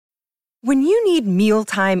When you need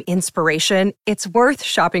mealtime inspiration, it's worth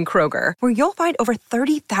shopping Kroger, where you'll find over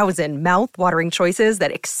 30,000 mouth-watering choices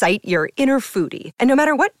that excite your inner foodie. And no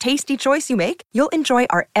matter what tasty choice you make, you'll enjoy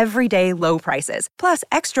our everyday low prices, plus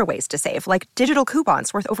extra ways to save, like digital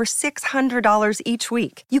coupons worth over $600 each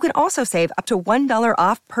week. You can also save up to $1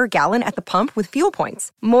 off per gallon at the pump with fuel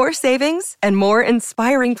points. More savings and more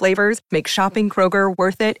inspiring flavors make shopping Kroger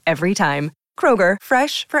worth it every time. Kroger,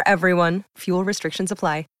 fresh for everyone. Fuel restrictions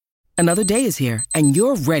apply. Another day is here, and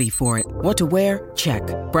you're ready for it. What to wear? Check.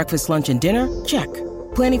 Breakfast, lunch, and dinner? Check.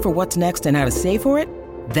 Planning for what's next and how to save for it?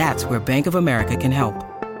 That's where Bank of America can help.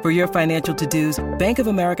 For your financial to-dos, Bank of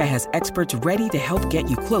America has experts ready to help get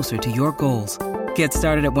you closer to your goals. Get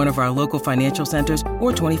started at one of our local financial centers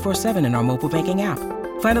or 24/7 in our mobile banking app.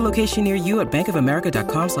 Find a location near you at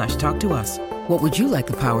bankofamerica.com/talktous. What would you like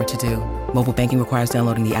the power to do? Mobile banking requires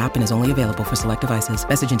downloading the app and is only available for select devices.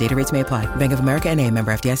 Message and data rates may apply. Bank of America N.A.,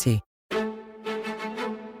 member FDIC.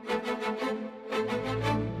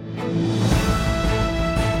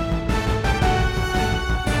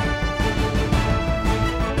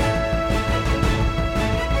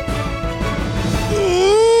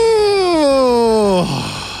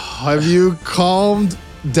 Have you calmed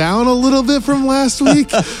down a little bit from last week?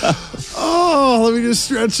 Oh, let me just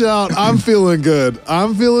stretch out. I'm feeling good.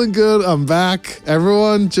 I'm back.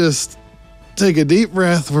 Everyone just take a deep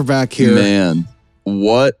breath. We're back here. Man,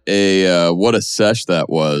 what a sesh that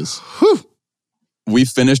was. Whew. We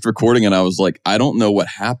finished recording and I was like, I don't know what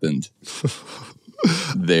happened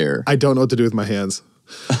there. I don't know what to do with my hands.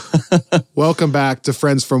 Welcome back to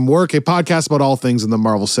Friends from Work, a podcast about all things in the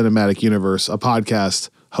Marvel Cinematic Universe, a podcast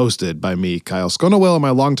hosted by me, Kyle Sconowell, and my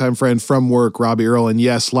longtime friend from work, Robbie Earl. And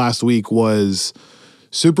yes, last week was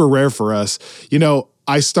super rare for us. You know,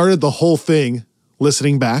 I started the whole thing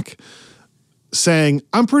listening back saying,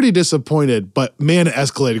 I'm pretty disappointed, but man, it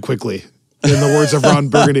escalated quickly, in the words of Ron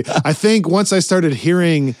Burgundy. I think once I started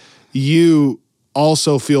hearing you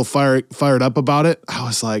also feel fired up about it, I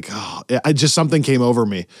was like, oh, something came over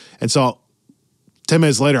me. And so 10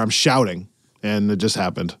 minutes later, I'm shouting, and it just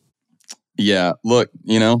happened. Yeah, look,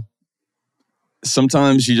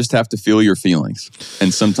 sometimes you just have to feel your feelings.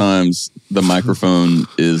 And sometimes the microphone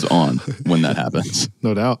is on when that happens.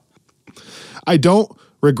 No doubt. I don't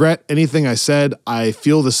regret anything I said. I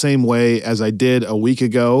feel the same way as I did a week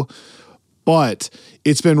ago. But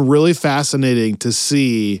it's been really fascinating to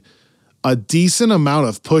see a decent amount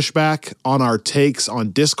of pushback on our takes on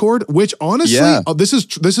Discord, which honestly, this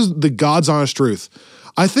is the God's honest truth.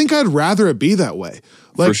 I think I'd rather it be that way.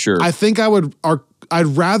 For sure. I think I'd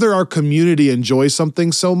rather our community enjoy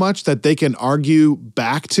something so much that they can argue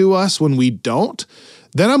back to us when we don't.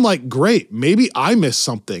 Then I'm like, great, maybe I missed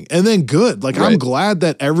something. And then good. Like, right. I'm glad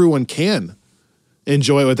that everyone can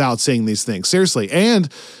enjoy it without seeing these things. Seriously. And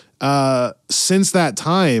since that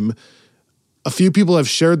time, a few people have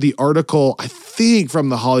shared the article, I think from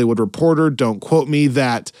The Hollywood Reporter, don't quote me,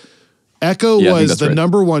 that Echo was the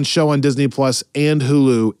number one show on Disney Plus and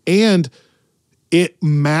Hulu, and it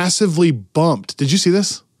massively bumped. Did you see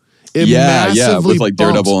this? It massively with like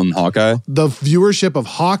Daredevil and Hawkeye. The viewership of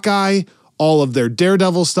Hawkeye, all of their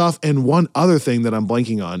Daredevil stuff, and one other thing that I'm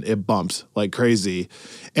blanking on, it bumped like crazy.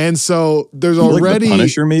 And so there's already like the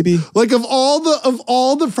Punisher, maybe? Like of all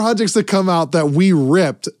the projects that come out that we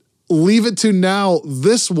ripped, leave it to now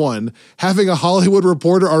this one having a Hollywood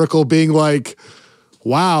Reporter article being like,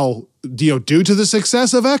 wow, due to the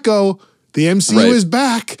success of Echo, the MCU is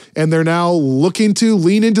back, and they're now looking to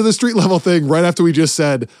lean into the street level thing right after we just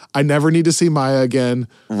said, I never need to see Maya again.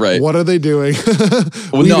 Right. What are they doing?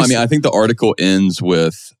 I think the article ends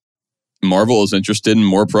with Marvel is interested in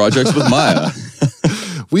more projects with Maya.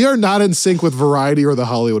 We are not in sync with Variety or the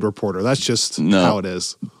Hollywood Reporter. That's just how it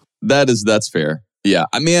is. That's fair. Yeah.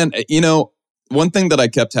 I mean, one thing that I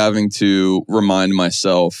kept having to remind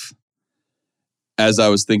myself as I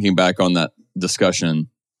was thinking back on that discussion,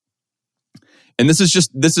 and this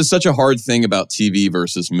is such a hard thing about TV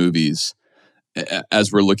versus movies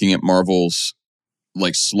as we're looking at Marvel's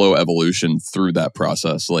like slow evolution through that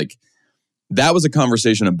process. Like that was a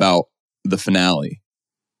conversation about the finale,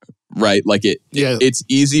 right? Like it's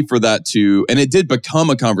easy for that and it did become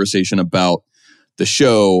a conversation about the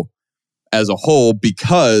show as a whole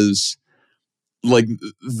because like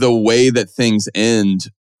the way that things end,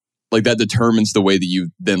 like that determines the way that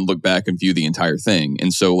you then look back and view the entire thing.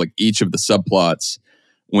 And so like each of the subplots,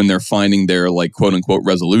 when they're finding their like quote unquote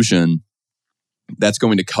resolution, that's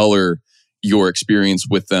going to color your experience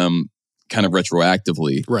with them kind of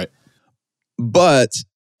retroactively. Right. But,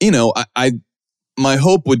 my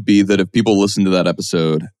hope would be that if people listen to that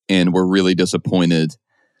episode and were really disappointed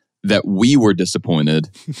that we were disappointed,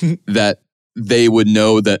 that they would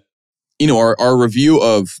know that, our review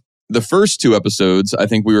of the first 2 episodes, I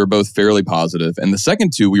think we were both fairly positive, and the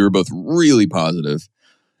second 2, we were both really positive.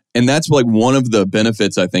 And that's like one of the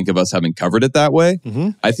benefits, I think, of us having covered it that way. Mm-hmm.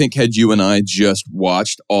 I think had you and I just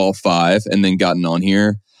watched all 5 and then gotten on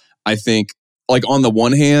here, I think, like, on the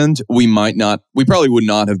one hand, we probably would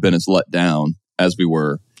not have been as let down as we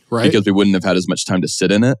were, right? Because we wouldn't have had as much time to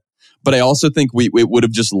sit in it. But I also think we would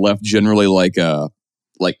have just left generally like a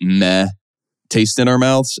meh taste in our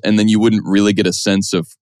mouths, and then you wouldn't really get a sense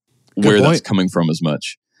of where that's coming from as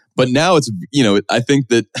much. But now it's, I think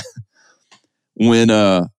that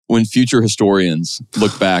when future historians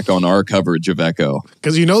look back on our coverage of Echo,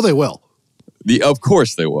 because they will. Of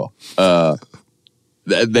course they will.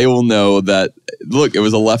 They will know that, look, it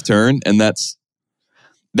was a left turn, and that's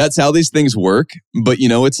how these things work. But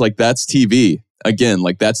it's like, that's TV. Again,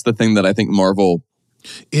 like, that's the thing that I think Marvel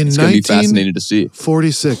is going to be fascinating to see.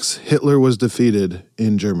 1946, Hitler was defeated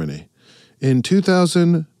in Germany. In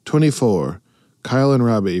 2024, Kyle and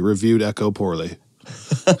Robbie reviewed Echo poorly.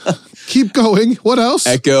 Keep going. What else?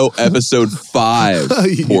 Echo episode 5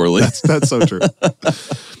 poorly. That's so true.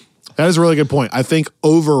 That is a really good point. I think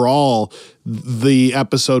overall, the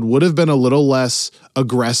episode would have been a little less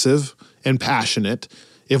aggressive and passionate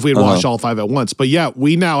if we had watched all 5 at once. But yeah,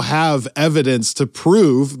 we now have evidence to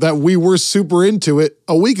prove that we were super into it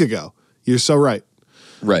a week ago. You're so right.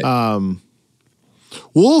 Right.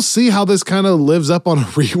 We'll see how this kind of lives up on a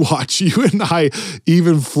rewatch. You and I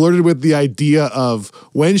even flirted with the idea of,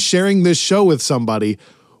 when sharing this show with somebody,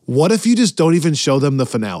 what if you just don't even show them the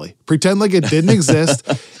finale? Pretend like it didn't exist,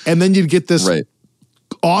 and then you'd get this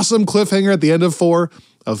awesome cliffhanger at the end of 4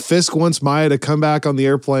 of Fisk wants Maya to come back on the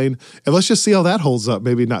airplane, and let's just see how that holds up,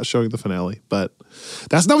 maybe not showing the finale. But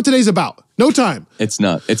that's not what today's about. No time. It's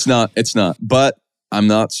not. But I'm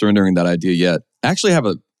not surrendering that idea yet. I actually have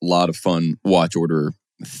a lot of fun watch order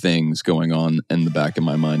things going on in the back of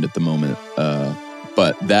my mind at the moment.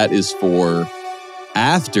 But that is for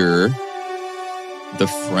after the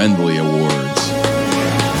Friendlee Awards.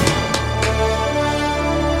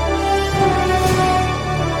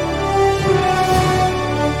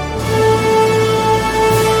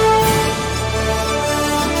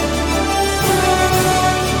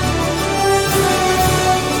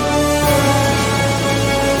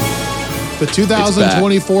 The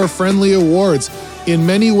 2024 Friendlee Awards, in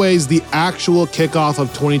many ways, the actual kickoff of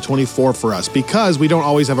 2024 for us, because we don't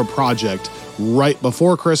always have a project right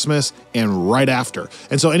before Christmas and right after.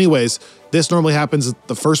 And so anyways, this normally happens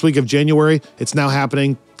the first week of January. It's now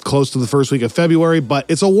happening close to the first week of February, but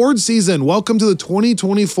it's award season. Welcome to the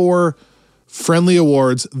 2024 Friendlee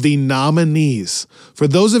Awards, the nominees. For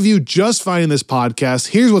those of you just finding this podcast,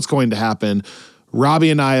 here's what's going to happen. Robbie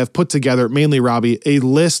and I have put together, mainly Robbie, a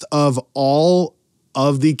list of all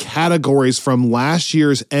of the categories from last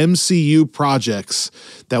year's MCU projects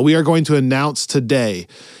that we are going to announce today.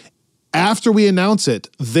 After we announce it,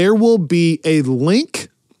 there will be a link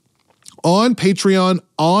on Patreon,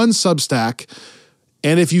 on Substack,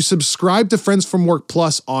 and if you subscribe to Friends from Work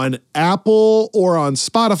Plus on Apple or on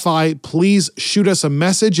Spotify, please shoot us a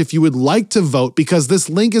message if you would like to vote, because this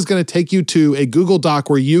link is going to take you to a Google Doc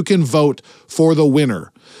where you can vote for the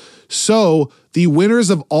winner. So the winners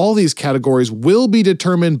of all these categories will be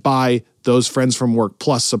determined by those Friends from Work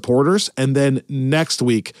Plus supporters. And then next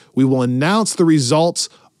week, we will announce the results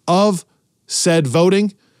of said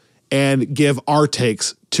voting and give our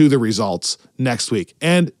takes to the results next week.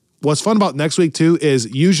 And what's fun about next week too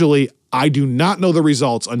is usually I do not know the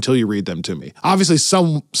results until you read them to me. Obviously,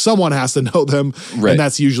 someone has to know them, and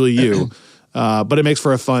that's usually you. But it makes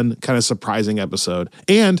for a fun, kind of surprising episode.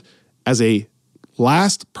 And as a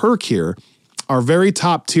last perk here, our very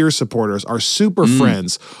top tier supporters, our super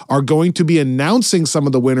friends, are going to be announcing some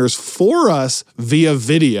of the winners for us via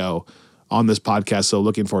video on this podcast. So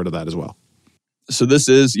looking forward to that as well. So this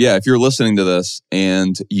is, if you're listening to this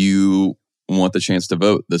and you want the chance to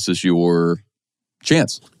vote, this is your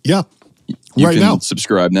chance. Yeah. You right can now.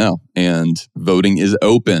 subscribe now, and voting is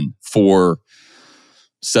open for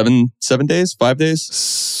 7 days, 5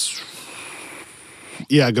 days.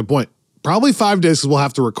 Yeah, good point. Probably 5 days, because we'll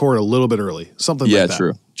have to record a little bit early. Something like that.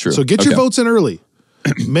 Yeah, true. So get your votes in early.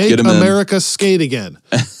 Make America skate again.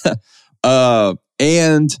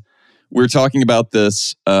 And we're talking about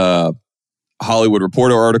this Hollywood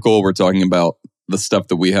Reporter article. We're talking about the stuff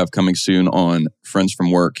that we have coming soon on Friends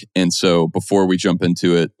from Work. And so before we jump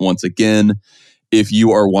into it, once again, if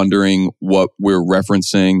you are wondering what we're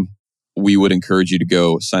referencing, we would encourage you to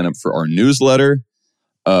go sign up for our newsletter.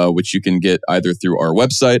 which you can get either through our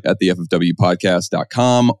website at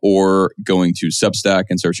theffwpodcast.com or going to Substack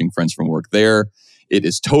and searching Friends from Work there. It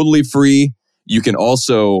is totally free. You can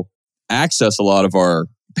also access a lot of our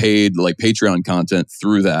paid like Patreon content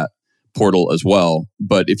through that portal as well.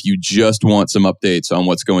 But if you just want some updates on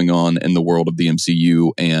what's going on in the world of the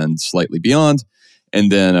MCU and slightly beyond,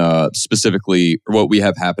 and then specifically what we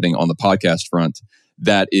have happening on the podcast front,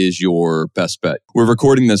 that is your best bet. We're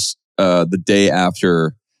recording this the day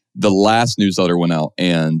after the last newsletter went out,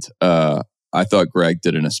 and I thought Greg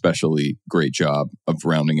did an especially great job of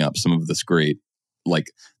rounding up some of this great,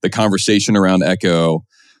 like the conversation around Echo,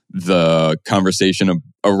 the conversation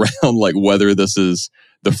around like whether this is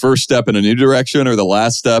the first step in a new direction or the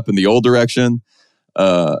last step in the old direction.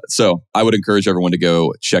 So I would encourage everyone to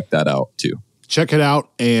go check that out too. Check it out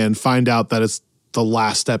and find out that it's the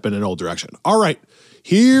last step in an old direction. All right,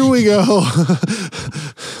 here we go.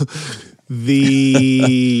 The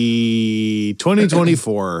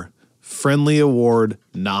 2024 Friendly Award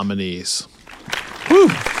nominees. Woo.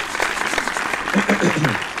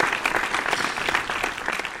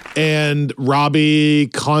 And Robbie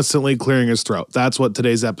constantly clearing his throat. That's what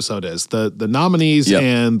today's episode is. The nominees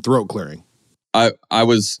and throat clearing. I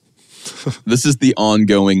was, this is the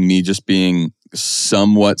ongoing me just being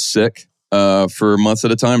somewhat sick for months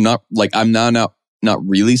at a time. Not like I'm not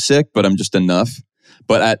really sick, but I'm just enough.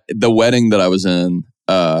 But at the wedding that I was in,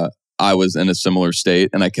 I was in a similar state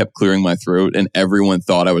and I kept clearing my throat and everyone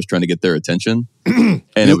thought I was trying to get their attention. And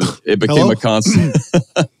it became a constant.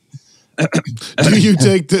 Do you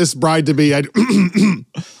take this bride to be?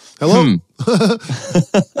 Hello?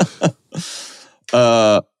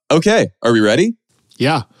 Okay. Are we ready?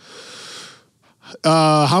 Yeah.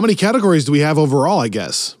 How many categories do we have overall, I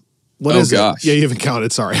guess? What is gosh. it? Yeah, you haven't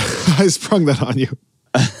counted. Sorry. I sprung that on you.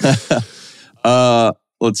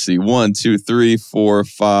 Let's see. 1, 2, 3, 4,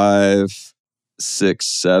 5, 6,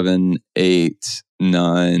 7, 8,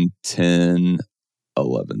 9, 10,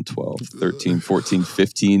 11, 12, 13, 14,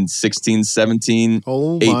 15, 16, 17,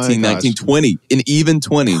 18, 19, 20. An even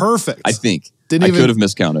 20. Perfect. I think. I could have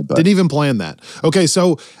miscounted, but didn't even plan that. Okay,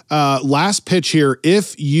 so last pitch here.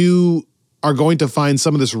 If you are going to find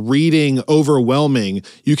some of this reading overwhelming,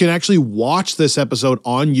 you can actually watch this episode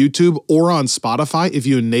on YouTube or on Spotify if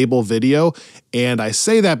you enable video. And I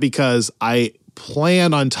say that because I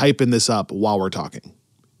plan on typing this up while we're talking,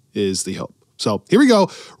 is the hope. So here we go.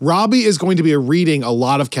 Robbie is going to be reading a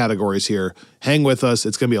lot of categories here. Hang with us.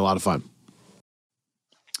 It's going to be a lot of fun.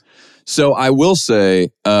 So I will say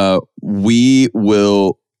we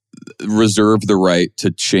will reserve the right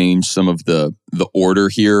to change some of the order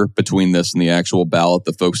here between this and the actual ballot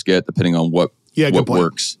that folks get, depending on what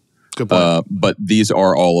works. Good point. But these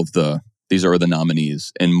are the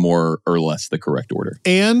nominees in more or less the correct order.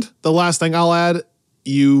 And the last thing I'll add,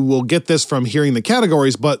 you will get this from hearing the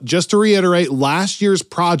categories, but just to reiterate, last year's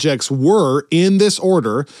projects were in this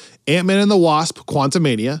order: Ant-Man and the Wasp,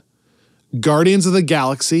 Quantumania, Guardians of the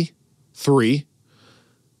Galaxy 3,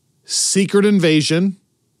 Secret Invasion,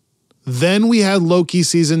 then we had Loki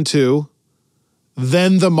Season 2,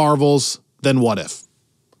 then The Marvels, then What If.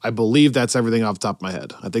 I believe that's everything off the top of my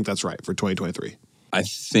head. I think that's right for 2023. I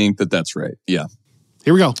think that's right. Yeah.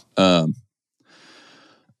 Here we go.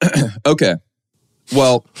 Okay.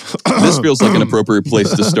 Well, this feels like an appropriate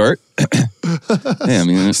place to start. Hey, I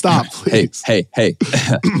mean, stop, please. Hey.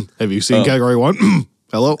 Have you seen category 1?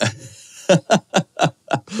 Hello?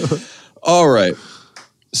 All right.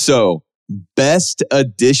 So, best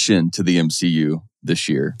addition to the MCU this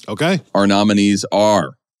year. Okay. Our nominees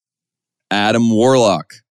are Adam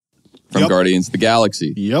Warlock from Guardians of the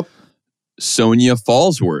Galaxy. Yep. Sonya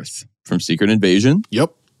Fallsworth from Secret Invasion.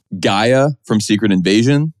 Yep. Gaia from Secret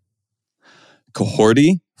Invasion.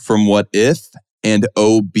 Cohorty from What If. And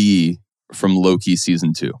OB from Loki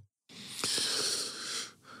Season 2.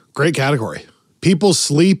 Great category. People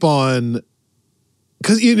sleep on...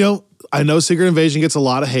 Because, I know Secret Invasion gets a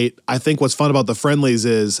lot of hate. I think what's fun about the Friendlies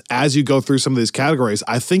is as you go through some of these categories,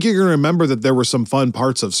 I think you're going to remember that there were some fun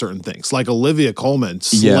parts of certain things, like Olivia Colman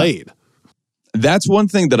slayed. Yeah. That's one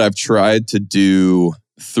thing that I've tried to do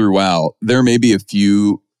throughout. There may be a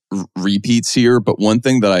few repeats here, but one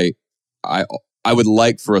thing that I would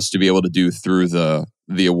like for us to be able to do through the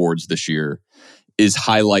awards this year is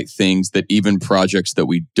highlight things that even projects that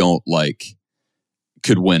we don't like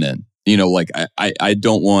could win in. I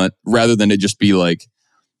don't want, rather than it just be like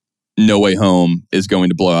No Way Home is going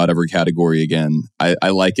to blow out every category again. I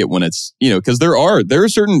like it when it's, because there are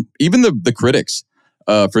certain, even the critics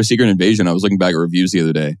for Secret Invasion, I was looking back at reviews the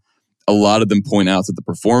other day. A lot of them point out that the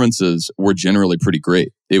performances were generally pretty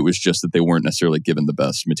great. It was just that they weren't necessarily given the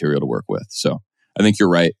best material to work with. So I think you're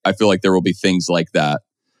right. I feel like there will be things like that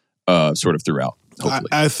sort of throughout. Hopefully.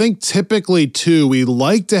 I think typically, too, we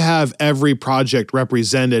like to have every project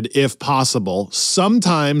represented if possible.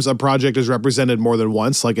 Sometimes a project is represented more than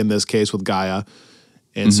once, like in this case with Gaia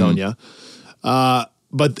and Sonia.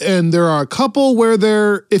 But then there are a couple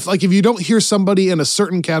where if you don't hear somebody in a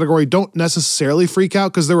certain category, don't necessarily freak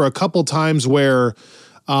out, because there were a couple times where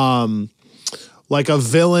like a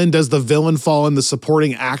villain, does the villain fall in the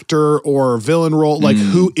supporting actor or villain role? Like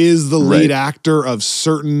who is the lead actor of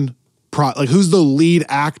certain who's the lead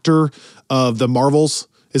actor of the Marvels?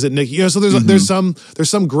 Is it Nick? So there's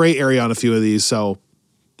some gray area on a few of these. So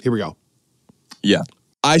here we go. Yeah.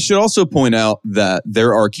 I should also point out that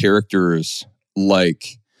there are characters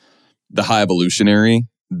like the High Evolutionary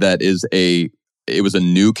that it was a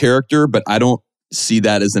new character, but I don't see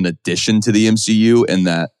that as an addition to the MCU, and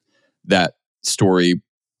that story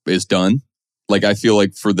is done. Like, I feel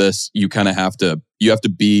like for this, you kind of have to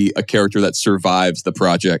be a character that survives the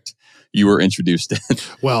project you were introduced in.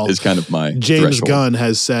 Well, is kind of my James threshold. Gunn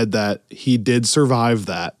has said that he did survive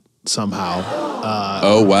that somehow.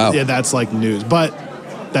 Oh, wow. Yeah, that's like news. But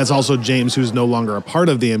that's also James, who's no longer a part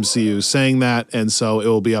of the MCU, saying that. And so it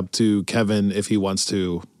will be up to Kevin if he wants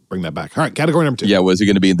to bring that back. All right, category number 2. Yeah, was he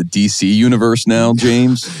going to be in the DC universe now,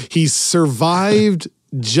 James? He survived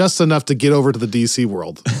just enough to get over to the DC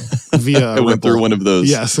world via It went through one of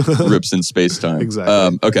those rips in space-time.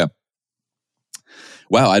 Exactly. Okay.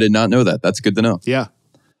 Wow, I did not know that. That's good to know. Yeah.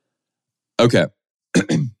 Okay.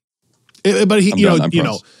 But he, I'm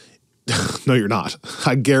done, no, you're not.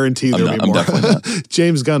 I guarantee there'll be more. definitely not.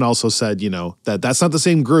 James Gunn also said, that's not the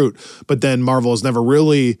same Groot, but then Marvel has never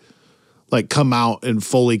really come out and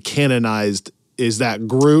fully canonized. Is that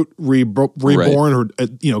Groot reborn or,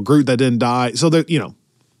 Groot that didn't die? So that,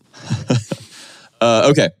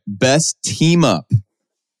 Okay. Best team up.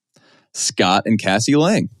 Scott and Cassie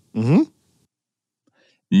Lang. Mm-hmm.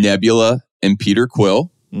 Nebula and Peter Quill.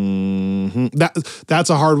 Mm-hmm. That's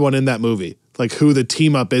a hard one in that movie. Like, who the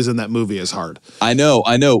team up is in that movie is hard. I know,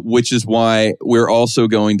 which is why we're also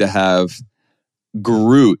going to have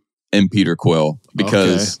Groot and Peter Quill,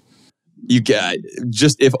 because you get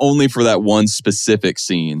just, if only for that one specific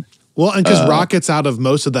scene. Well, and because Rocket's out of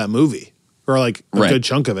most of that movie, or a good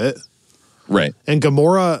chunk of it. Right. And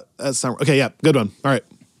Gamora, that's not, okay, yeah, good one. All right.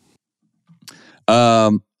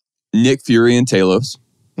 Nick Fury and Talos.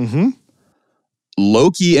 Mm-hmm.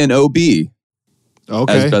 Loki and OB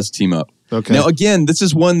as best team up. Okay. Now, again, this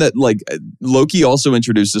is one that Loki also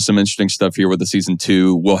introduces some interesting stuff here with the season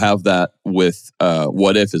 2. We'll have that with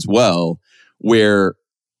What If as well, where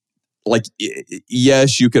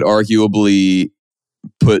yes, you could arguably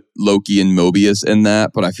put Loki and Mobius in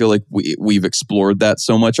that, but I feel like we've explored that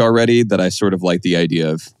so much already that I sort of like the idea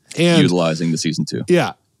of utilizing the season 2.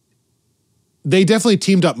 Yeah. They definitely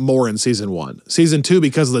teamed up more in season 1. Season 2,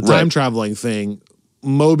 because of the time traveling thing,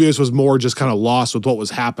 Mobius was more just kind of lost with what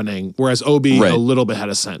was happening, whereas OB a little bit had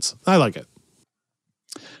a sense. I like it.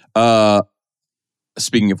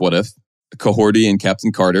 Speaking of What If, Kahorti and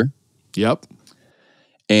Captain Carter. Yep.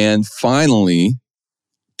 And finally,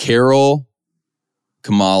 Carol,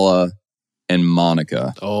 Kamala, and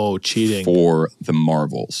Monica. Oh, cheating. For the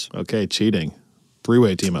Marvels. Okay, cheating.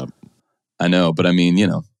 3-way team up. I know, but I mean,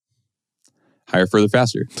 higher, further,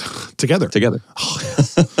 faster. Together. Oh,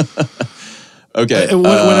 yes. Okay.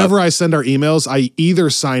 Whenever I send our emails, I either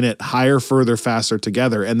sign it higher, further, faster,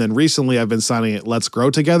 together. And then recently I've been signing it let's grow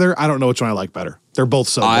together. I don't know which one I like better. They're both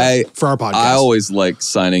so good for our podcast. I always like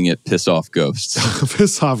signing it piss off ghosts.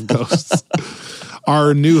 Piss off ghosts.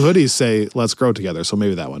 Our new hoodies say let's grow together. So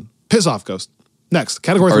maybe that one. Piss off ghost. Next,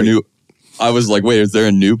 category 3. I was like, wait, is there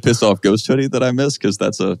a new piss off ghost hoodie that I missed? Because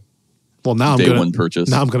that's a day one purchase.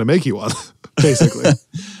 Now I'm going to make you one, basically.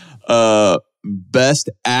 Best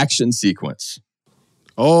action sequence.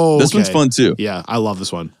 Oh, this one's fun too. Yeah, I love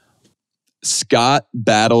this one. Scott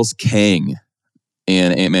battles Kang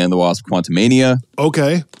in Ant-Man and the Wasp: Quantumania.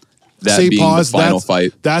 Okay. That being the final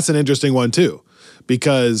fight. That's an interesting one too,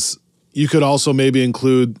 because you could also maybe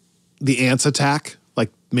include the ants attack,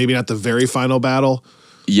 maybe not the very final battle.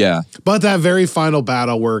 Yeah. But that very final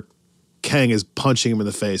battle where Kang is punching him in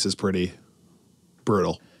the face is pretty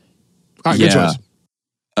brutal. All right, good choice.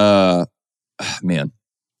 Man,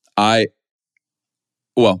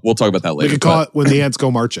 we'll talk about that later. We could call it When the Ants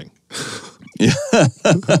Go Marching. Yeah.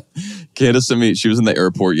 Candace sent me, she was in the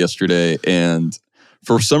airport yesterday, and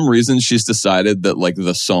for some reason she's decided that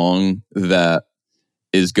the song that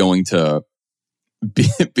is going to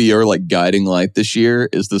be her guiding light this year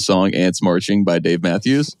is the song Ants Marching by Dave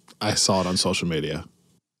Matthews. I saw it on social media.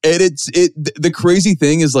 And the crazy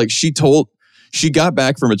thing is she She got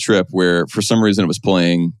back from a trip where for some reason it was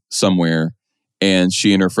playing somewhere and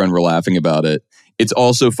she and her friend were laughing about it. It's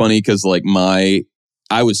also funny because like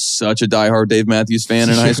I was such a diehard Dave Matthews fan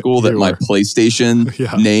in high school that my PlayStation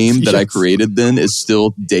name that I created then is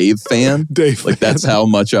still Dave Fan. Like that's how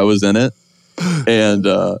much I was in it. And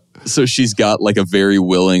so she's got like a very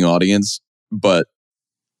willing audience, but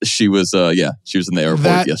she was she was in the airport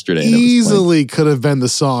that yesterday. And easily could have been the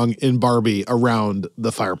song in Barbie Around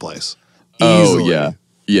the Fireplace. Easily. Oh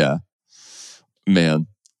yeah. Man.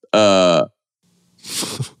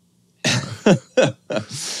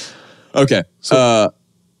 Okay. So,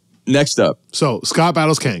 next up. So Scott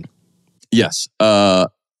battles Kang. Yes.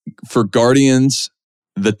 For Guardians,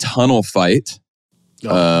 the tunnel fight.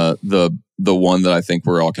 The one that I think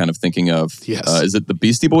we're all kind of thinking of. Yes. Is it the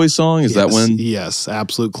Beastie Boys song? Is that one? Yes.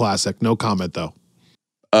 Absolute classic. No comment though.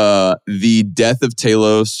 The death of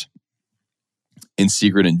Talos in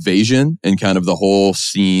Secret Invasion and kind of the whole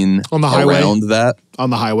scene on the highway. Around that. On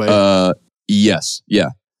the highway. Yes. Yeah.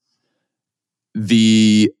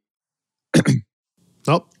 The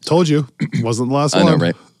oh, told you. Wasn't the last one. I know,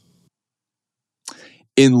 right?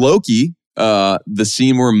 In Loki, the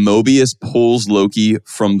scene where Mobius pulls Loki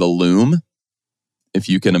from the loom, if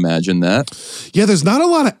you can imagine that. Yeah, there's not a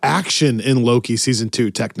lot of action in Loki season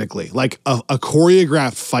 2, technically. Like a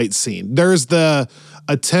choreographed fight scene. There's the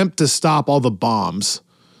attempt to stop all the bombs.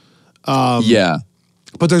 Yeah.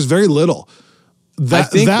 But there's very little.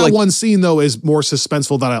 That like, one scene, though, is more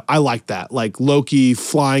suspenseful. That I like that. Like Loki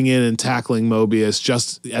flying in and tackling Mobius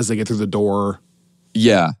just as they get through the door.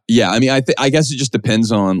 Yeah. I mean, I guess it just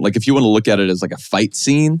depends on, like, if you want to look at it as like a fight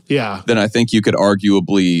scene, then I think you could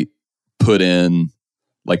arguably put in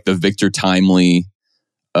like the Victor Timely,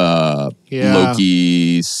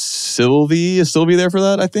 Loki, Sylvie. Is Sylvie there for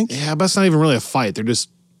that? I think. Yeah, but it's not even really a fight. They're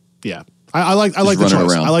just, I like the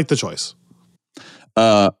choice. Around. I like the choice.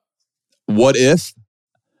 What if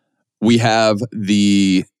we have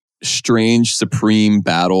the Strange Supreme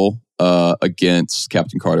battle against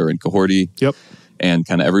Captain Carter and Kahorti? Yep. And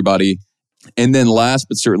kind of everybody. And then last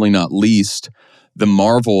but certainly not least, the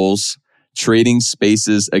Marvels trading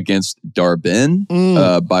spaces against Dar-Benn,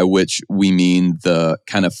 by which we mean the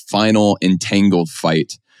kind of final entangled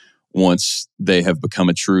fight once they have become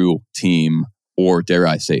a true team, or dare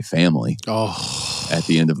I say family, at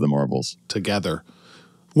the end of the Marvels. Together.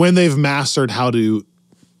 When they've mastered how to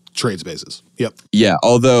trade spaces. Yep. Yeah,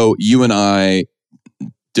 although you and I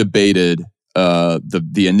debated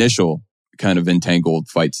the initial kind of entangled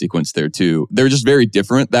fight sequence there too. They're just very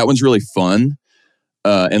different. That one's really fun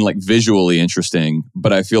and like visually interesting,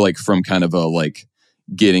 but I feel like from kind of a like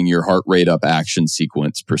getting your heart rate up action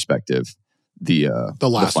sequence perspective, the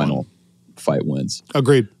final fight wins.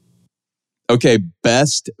 Agreed. Okay,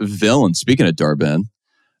 best villain. Speaking of Dar-Benn,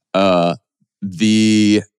 sorry,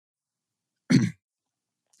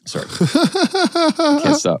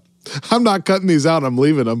 can't stop. I'm not cutting these out. I'm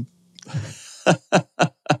leaving them.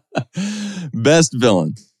 Best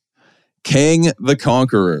villain, Kang the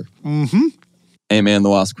Conqueror. Ant-Man the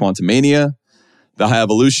Wasp: Quantumania, The High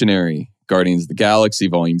Evolutionary, Guardians of the Galaxy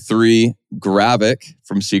Volume 3, Gravik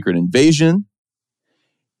from Secret Invasion,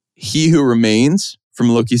 He Who Remains from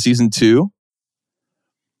Loki Season 2,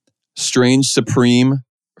 Strange Supreme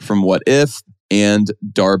from What If, and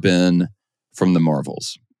Dar-Benn from the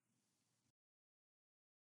Marvels.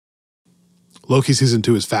 Loki Season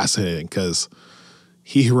 2 is fascinating because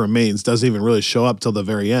He Who Remains doesn't even really show up till the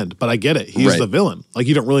very end. But I get it. He's the villain. Like,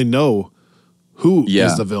 you don't really know who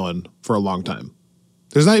is the villain for a long time.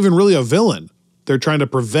 There's not even really a villain. They're trying to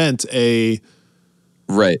prevent a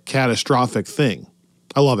catastrophic thing.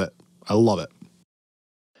 I love it. I love it.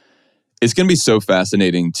 It's going to be so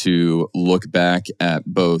fascinating to look back at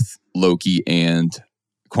both Loki and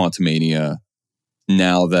Quantumania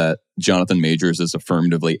now that Jonathan Majors is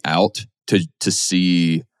affirmatively out, to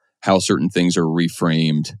see how certain things are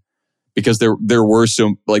reframed, because there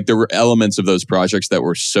were elements of those projects that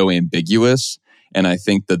were so ambiguous, and I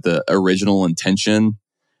think that the original intention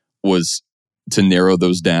was to narrow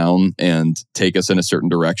those down and take us in a certain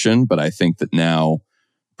direction, but I think that now,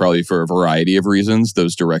 probably for a variety of reasons,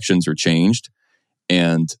 those directions are changed,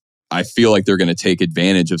 and I feel like they're going to take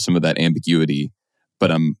advantage of some of that ambiguity, but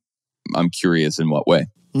I'm curious in what way.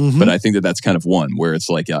 But I think that that's kind of one where it's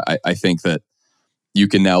like, I think that you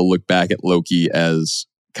can now look back at Loki as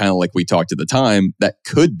kind of like we talked at the time, that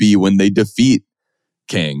could be when they defeat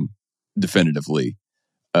Kang definitively,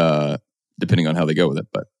 depending on how they go with it.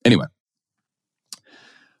 But anyway,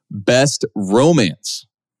 best romance.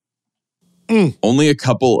 Only a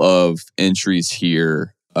couple of entries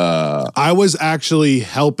here. I was actually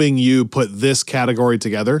helping you put this category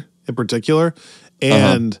together in particular.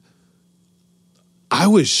 And I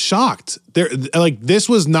was shocked. This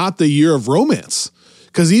was not the year of romance,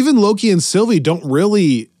 because even Loki and Sylvie don't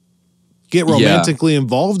really get romantically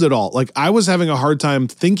involved at all. Like, I was having a hard time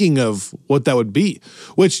thinking of what that would be,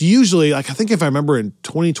 which usually, like, I think if I remember in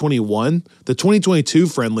 2021, the 2022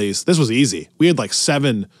 Friendlies, this was easy. We had like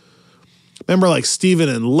 7. Remember, like Steven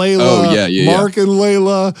and Layla, Mark and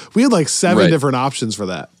Layla. We had like 7 different options for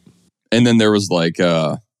that. And then there was like,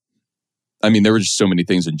 there were just so many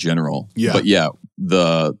things in general. Yeah. But yeah,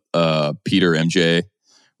 the Peter MJ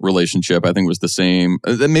relationship, I think, was the same.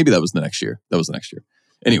 Maybe that was the next year.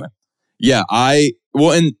 Anyway, yeah, I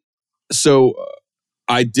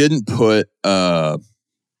didn't put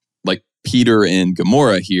like Peter and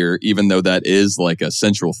Gamora here, even though that is like a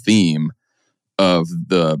central theme of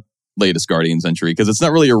the latest Guardians entry, because it's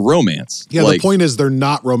not really a romance. Yeah, the point is they're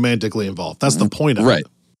not romantically involved. That's the point of it.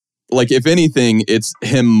 Like, if anything, it's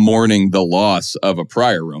him mourning the loss of a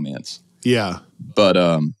prior romance. Yeah. But,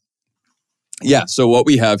 so what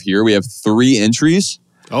we have here, we have 3 entries.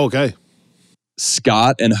 Oh, okay.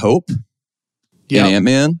 Scott and Hope in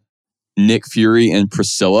Ant-Man, Nick Fury and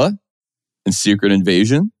Priscilla in Secret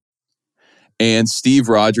Invasion, and Steve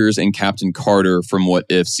Rogers and Captain Carter from What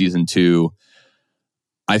If Season 2.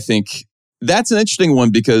 I think that's an interesting one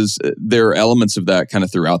because there are elements of that kind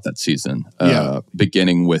of throughout that season,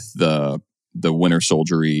 beginning with the Winter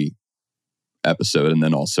Soldiery episode and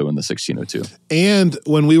then also in the 1602. And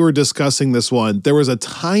when we were discussing this one, there was a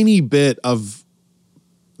tiny bit of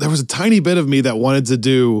me that wanted to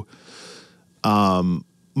do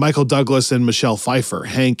Michael Douglas and Michelle Pfeiffer,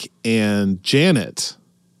 Hank and Janet,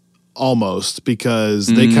 almost, because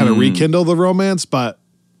they kind of rekindle the romance, but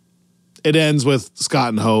it ends with Scott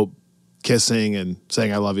and Hope kissing and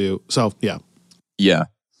saying, I love you. So, yeah. Yeah.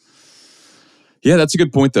 Yeah, that's a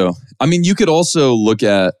good point, though. I mean, you could also look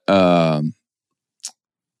at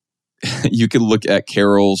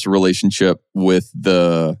Carol's relationship with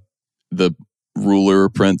the ruler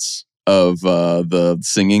prince of the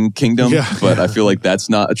singing kingdom, but I feel like that's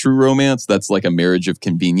not a true romance. That's like a marriage of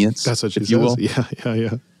convenience. That's what she says. Yeah.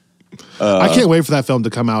 I can't wait for that film to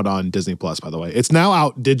come out on Disney Plus, by the way. It's now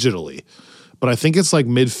out digitally, but I think it's like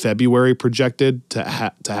mid-February projected to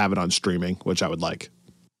have it on streaming, which I would like.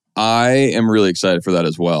 I am really excited for that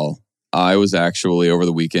as well. I was actually over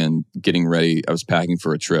the weekend getting ready. I was packing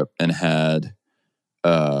for a trip and had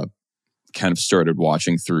kind of started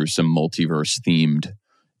watching through some multiverse-themed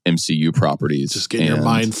MCU properties. Just getting your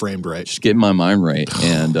mind framed right. Just getting my mind right.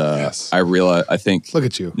 And I realized, I think look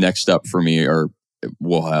at you. Next up for me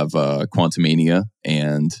we'll have Quantumania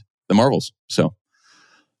and the Marvels. So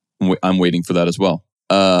I'm waiting for that as well.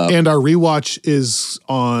 And our rewatch is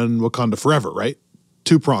on Wakanda Forever, right?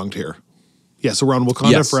 2-pronged here. Yeah, so we're on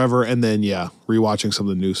Wakanda Forever and then, rewatching some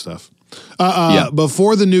of the new stuff.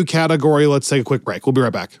 Before the new category, let's take a quick break. We'll be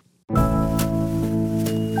right back.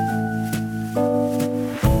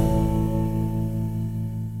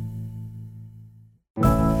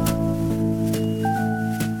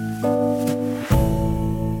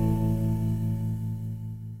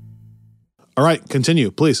 All right,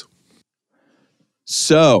 continue, please.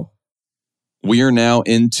 So, we are now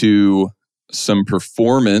into some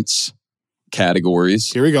performance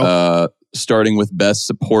categories. Here we go. Starting with Best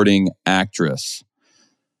Supporting Actress.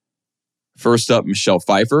 First up, Michelle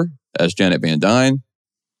Pfeiffer as Janet Van Dyne.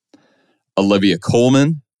 Olivia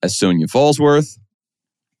Colman as Sonia Fallsworth.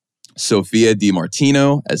 Sophia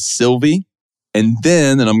DiMartino as Sylvie. And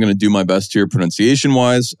then, and I'm going to do my best here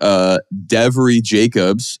pronunciation-wise, Devery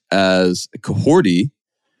Jacobs as Kahorti.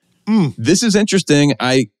 This is interesting.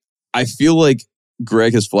 I feel like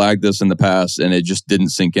Greg has flagged this in the past, and it just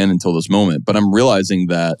didn't sink in until this moment. But I'm realizing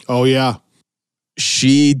that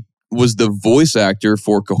she was the voice actor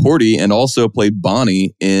for Kahorti and also played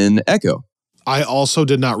Bonnie in Echo. I also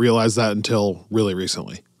did not realize that until really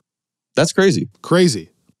recently. That's crazy. Crazy.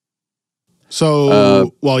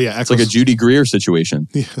 So, it's like a Judy Greer situation.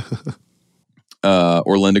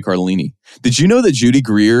 Or Linda Cardellini. Did you know that Judy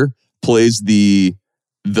Greer plays the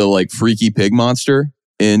like freaky pig monster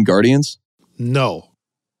in Guardians? No.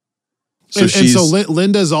 So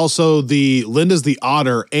Linda's also Linda's the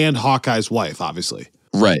otter and Hawkeye's wife, obviously.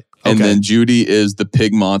 Right. And then Judy is the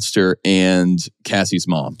pig monster and Cassie's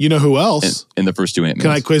mom. You know who else? In the first 2 Ant-Mans.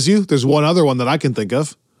 Can I quiz you? There's one other one that I can think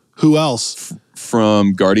of. Who else?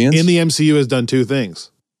 From Guardians? In the MCU has done 2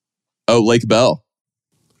 things. Oh, Lake Bell.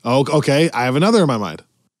 Oh, okay. I have another in my mind.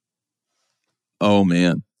 Oh,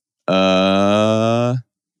 man.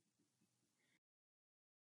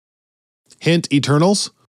 Hint,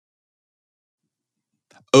 Eternals?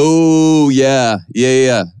 Oh, yeah.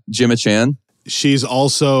 Gemma Chan? she's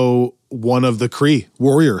also one of the Kree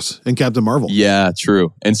warriors in Captain Marvel. Yeah,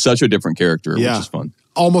 true. And such a different character, which is fun.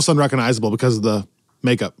 Almost unrecognizable because of the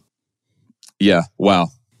makeup. Yeah. Wow.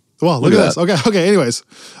 Well, look at this. Okay. Anyways,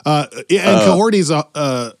 and Cohorty's,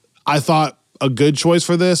 I thought, a good choice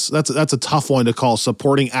for this. That's a tough one to call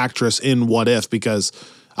supporting actress in What If, because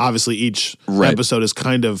obviously each episode is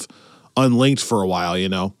kind of unlinked for a while, you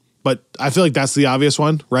know. But I feel like that's the obvious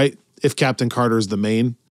one, right? If Captain Carter's the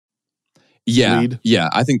main lead. Yeah,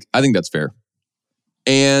 I think that's fair.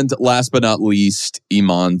 And last but not least,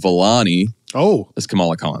 Iman Vellani as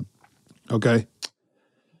Kamala Khan. Okay.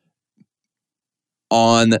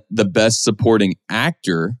 On the best supporting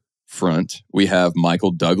actor front, we have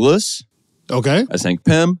Michael Douglas as Hank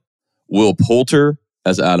Pym, Will Poulter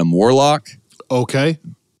as Adam Warlock,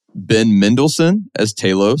 Ben Mendelsohn as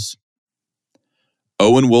Talos,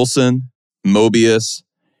 Owen Wilson, Mobius,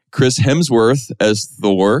 Chris Hemsworth as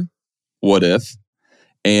Thor, What If,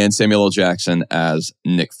 and Samuel L. Jackson as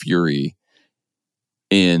Nick Fury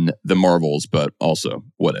in the Marvels, but also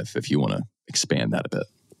What If you want to expand that a bit.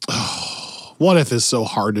 What If is so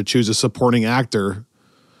hard to choose a supporting actor.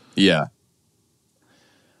 Yeah.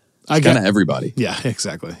 Kind of everybody. Yeah,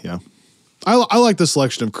 exactly. Yeah. I like the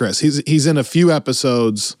selection of Chris. He's in a few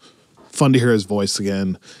episodes. Fun to hear his voice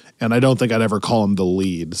again. And I don't think I'd ever call him the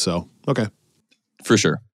lead. So, okay. For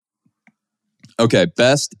sure. Okay.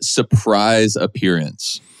 Best surprise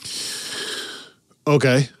appearance.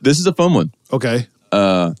 Okay. This is a fun one. Okay.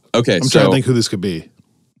 Okay. I'm trying to think who this could be.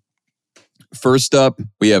 First up,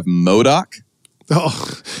 we have MODOK.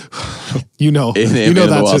 Oh, you know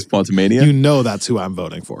that's Quantumania. You know that's who I'm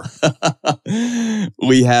voting for.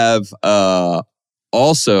 We have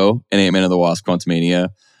also in Ant-Man and the Wasp Quantumania,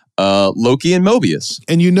 Loki and Mobius.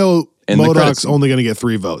 And you know MODOK's only going to get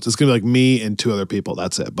 3 votes. It's going to be like me and 2 other people.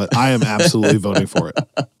 That's it. But I am absolutely voting for it.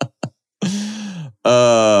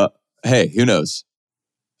 Hey, who knows?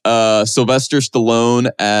 Sylvester Stallone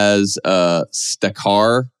as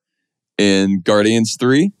Stakar in Guardians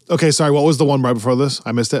 3. Okay, sorry. What was the one right before this?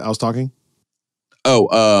 I missed it. I was talking.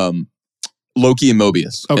 Loki and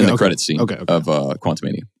Mobius in the credit scene of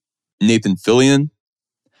Quantumania. Nathan Fillion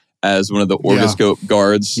as one of the Orgoscope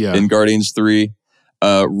guards in Guardians 3.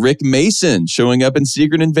 Rick Mason showing up in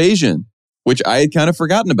Secret Invasion, which I had kind of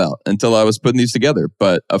forgotten about until I was putting these together.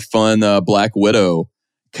 But a fun Black Widow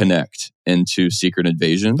connect into Secret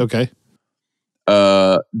Invasion. Okay.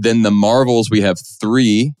 Then the Marvels, we have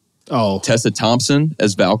 3. Tessa Thompson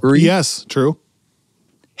as Valkyrie. Yes, true.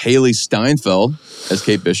 Haley Steinfeld as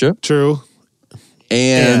Kate Bishop. True.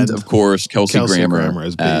 And of course, Kelsey Grammer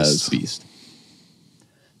as Beast.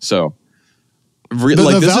 So,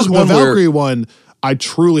 this is one the Valkyrie one, I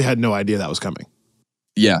truly had no idea that was coming.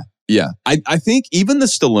 Yeah. I think even the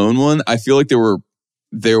Stallone one, I feel like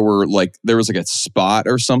there was like a spot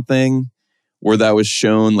or something where that was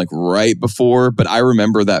shown like right before, but I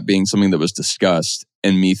remember that being something that was discussed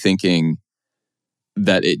and me thinking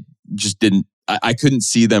that it just didn't, I couldn't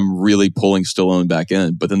see them really pulling Stallone back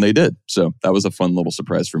in, but then they did. So that was a fun little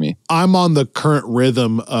surprise for me. I'm on the current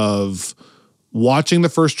rhythm of watching the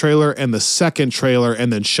first trailer and the second trailer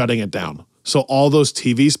and then shutting it down. So all those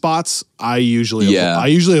TV spots, I usually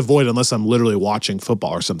avoid unless I'm literally watching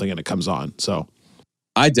football or something and it comes on. So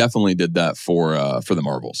I definitely did that for the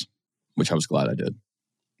Marvels, which I was glad I did.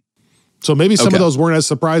 So maybe some of those weren't as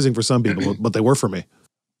surprising for some people, but they were for me.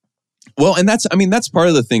 Well, and that's part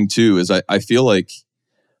of the thing too, is I feel like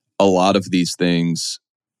a lot of these things,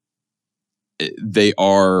 they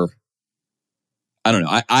are, I don't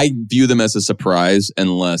know, I view them as a surprise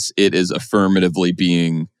unless it is affirmatively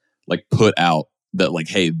being like put out that like,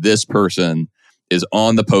 hey, this person is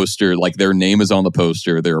on the poster, like their name is on the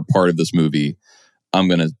poster, they're a part of this movie. I'm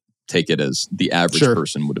going to take it as the average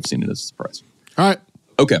person would have seen it as a surprise. All right.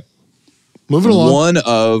 Okay. Moving along. One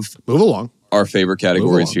of our favorite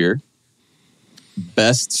categories here.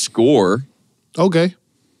 Best score. Okay.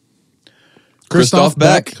 Christoph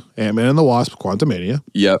Beck. Ant-Man and the Wasp, Quantumania.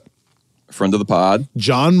 Yep. Friend of the pod.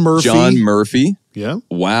 John Murphy. Yeah.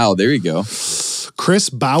 Wow, there you go. Chris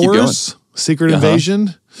Bowers, Secret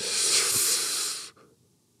Invasion.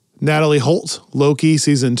 Natalie Holt, Loki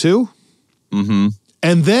Season 2. Mm-hmm.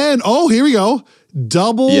 And then, here we go.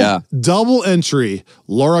 Double entry.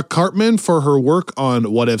 Laura Cartman for her work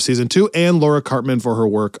on What If Season 2 and Laura Cartman for her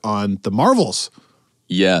work on The Marvels.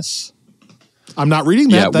 Yes. I'm not reading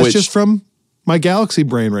that. Yeah, that's just from my galaxy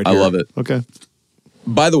brain right here. I love it. Okay.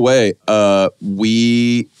 By the way,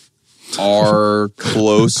 we are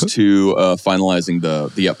close to finalizing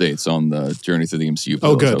the updates on the Journey Through the MCU.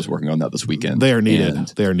 Good. I was working on that this weekend. They are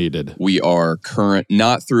needed. We are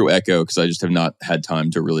not through Echo because I just have not had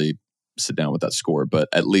time to really sit down with that score, but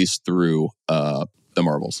at least through the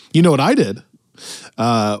Marvels. You know what I did?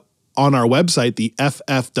 On our website, the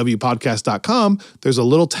ffwpodcast.com, there's a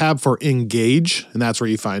little tab for Engage, and that's where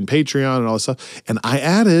you find Patreon and all this stuff. And I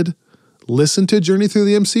added Listen to Journey Through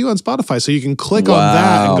the MCU on Spotify, so you can click on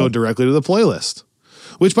that and go directly to the playlist.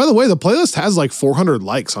 Which, by the way, the playlist has like 400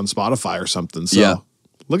 likes on Spotify or something. So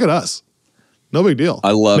look at us. No big deal.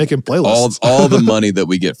 I love making playlists. all the money that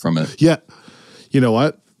we get from it. Yeah. You know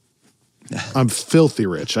what? I'm filthy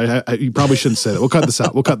rich. You probably shouldn't say that. We'll cut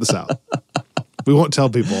this out. We won't tell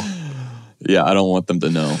people. Yeah, I don't want them to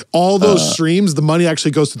know. All those streams, the money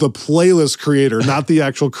actually goes to the playlist creator, not the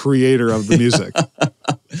actual creator of the music.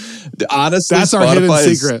 Honestly, that's our hidden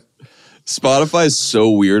secret. Spotify is so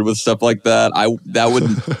weird with stuff like that. That would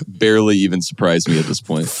barely even surprise me at this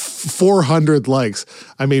point. 400 likes.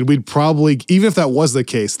 I mean, we'd probably, even if that was the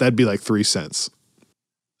case, that'd be like 3 cents.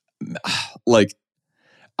 Like,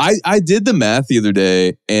 I did the math the other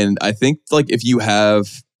day, and I think like if you have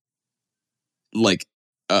like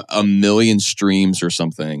a million streams or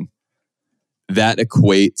something, that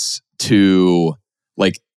equates to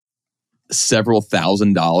like several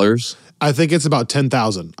 $1,000s. I think it's about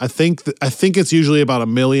 10,000. I think it's usually about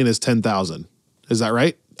 1 million is 10,000. Is that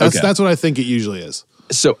right? That's what I think it usually is.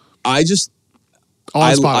 So I just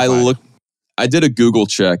on Spotify. I did a Google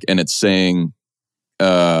check, and it's saying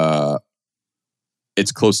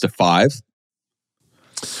it's close to 5.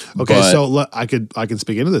 Okay, so I can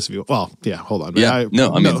speak into this if you. Well, yeah. Hold on. Yeah.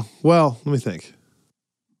 Well, let me think.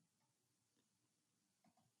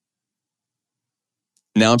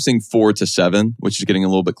 Now I'm seeing 4 to 7, which is getting a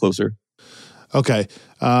little bit closer. Okay.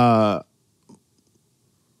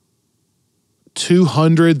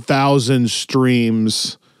 200,000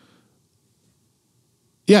 streams.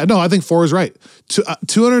 Yeah, no, I think 4 is right.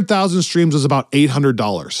 200,000 streams is about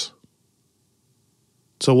 $800.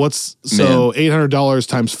 So $800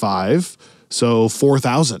 times 5, so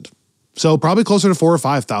 4,000. So probably closer to $4,000 or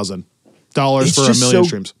 $5,000 for 1 million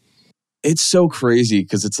streams. It's so crazy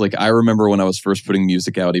because it's like I remember when I was first putting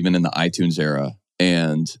music out, even in the iTunes era,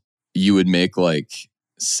 and you would make like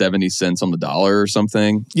 70 cents on the dollar or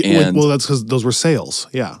something. And well, that's because those were sales.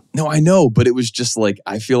 Yeah. No, I know, but it was just like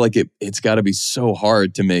I feel like it's got to be so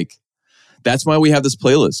hard to make. That's why we have this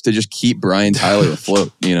playlist, to just keep Brian Tyler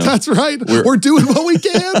afloat. You know, that's right. We're doing what we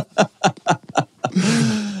can.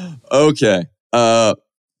 Okay.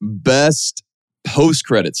 Best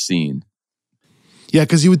post-credit scene. Yeah,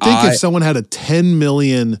 because you would think if someone had 10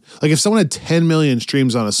 million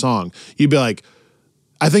streams on a song, you'd be like,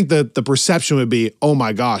 I think that the perception would be, oh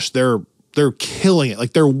my gosh, they're killing it.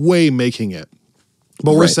 Like they're way making it.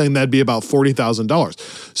 But we're saying that'd be about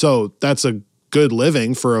 $40,000. So that's a good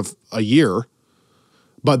living for a year.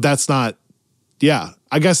 But that's not,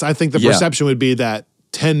 I guess I think the perception would be that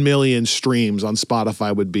 10 million streams on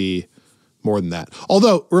Spotify would be more than that.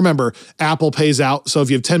 Although, remember, Apple pays out. So if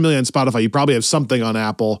you have 10 million on Spotify, you probably have something on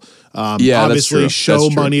Apple. Obviously, show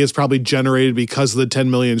money is probably generated because of the 10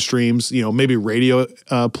 million streams. You know, maybe radio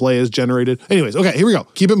play is generated. Anyways, okay, here we go.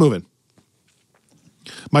 Keep it moving.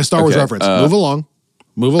 My Star Wars reference. Move along.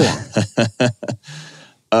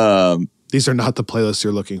 These are not the playlists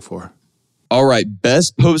you're looking for. All right,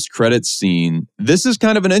 best post-credit scene. This is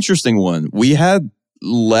kind of an interesting one. We had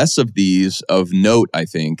less of these of note, I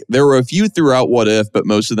think. There were a few throughout What If, but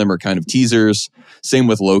most of them are kind of teasers. Same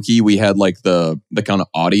with Loki. We had like the kind of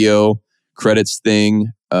audio credits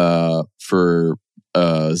thing for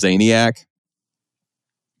Zaniac.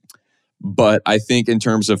 But I think in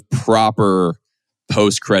terms of proper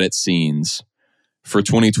post-credit scenes for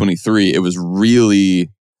 2023, it was really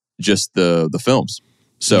just the films.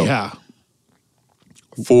 So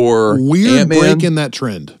for weird Ant-Man, break in that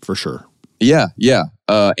trend for sure. Yeah.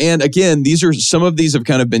 And again, some of these have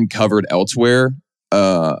kind of been covered elsewhere,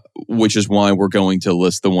 which is why we're going to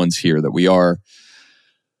list the ones here that we are.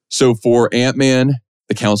 So for Ant-Man,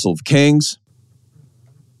 the Council of Kings.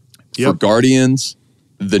 For Guardians,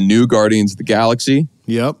 the new Guardians of the Galaxy.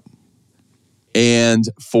 Yep. And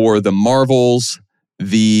for the Marvels,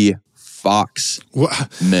 the Fox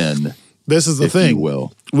Men. This is the thing. You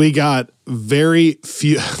will. We got very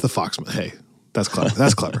few. The Foxman. Hey, that's clever.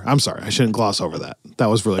 That's clever. I'm sorry. I shouldn't gloss over that. That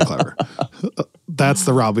was really clever. That's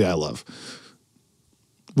the Robbie I love.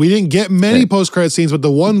 We didn't get many post-credit scenes, but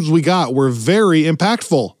the ones we got were very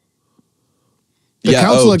impactful. The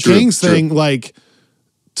Council of Kings thing, like,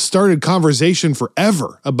 started conversation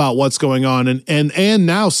forever about what's going on, and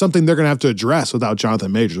now something they're going to have to address without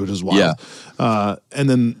Jonathan Majors, which is wild. Yeah. And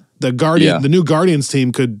then the new Guardians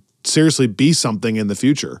team could seriously be something in the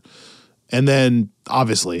future. And then,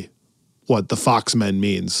 obviously, what the Foxmen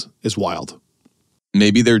means is wild.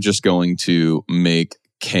 maybe they're just going to make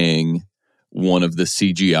Kang one of the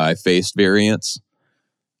CGI faced variants.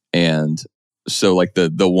 And so like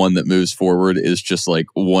the one that moves forward is just like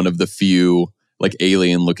one of the few like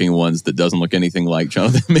alien looking ones that doesn't look anything like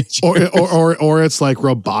Jonathan Majors. Or it's like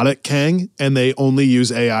robotic Kang and they only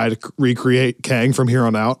use AI to recreate Kang from here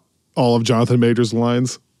on out. All of Jonathan Majors'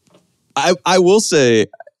 lines. I will say,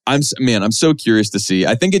 I'm so curious to see.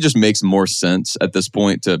 I think it just makes more sense at this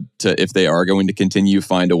point to if they are going to continue,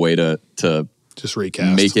 find a way to just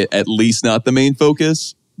recast, make it at least not the main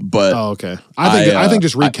focus. But okay, I think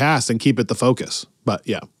just recast and keep it the focus. But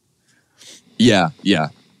yeah.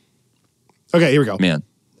 Okay, here we go. Man,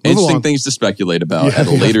 interesting things to speculate about at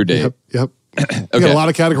a later date. Yep. Okay. We got a lot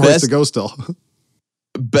of categories to go still.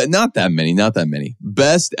 But not that many.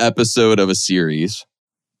 Best episode of a series.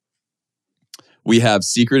 We have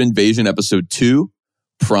Secret Invasion episode 2,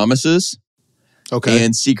 Promises. Okay.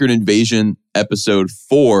 And Secret Invasion episode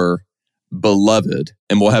 4, Beloved.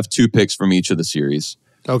 And we'll have 2 picks from each of the series.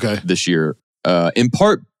 Okay. This year. In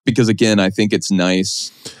part because, again, I think it's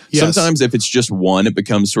nice. Yes. Sometimes if it's just one, it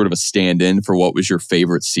becomes sort of a stand-in for what was your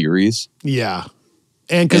favorite series. Yeah.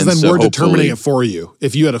 And because then we're determining it for you.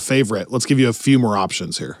 If you had a favorite, let's give you a few more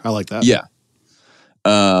options here. I like that. Yeah.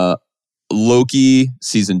 Loki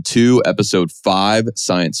season 2, episode 5,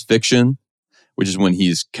 Science Fiction, which is when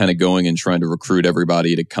he's kind of going and trying to recruit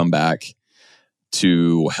everybody to come back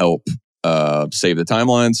to help save the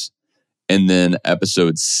timelines. And then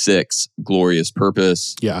episode 6, Glorious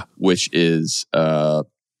Purpose, which is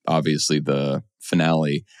obviously the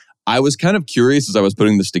finale. I was kind of curious as I was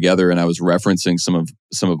putting this together, and I was referencing some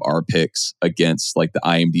of our picks against like the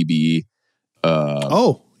IMDb.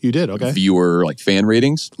 You did? Okay. Viewer like fan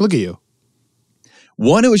ratings. Look at you.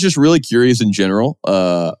 One, it was just really curious in general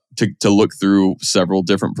to look through several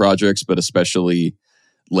different projects, but especially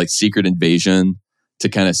like Secret Invasion to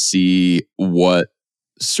kind of see what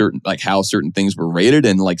how certain things were rated,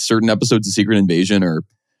 and like certain episodes of Secret Invasion are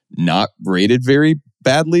not rated very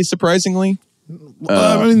badly, surprisingly.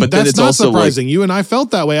 But that's not surprising. You and I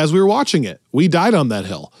felt that way as we were watching it. We died on that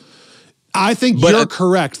hill. I think you're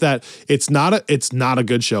correct that it's not a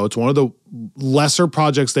good show. It's one of the lesser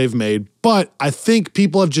projects they've made, but I think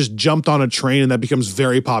people have just jumped on a train and that becomes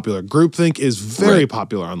very popular. Groupthink is very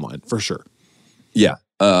popular online for sure. Yeah.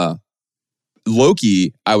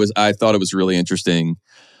 Loki, I thought it was really interesting.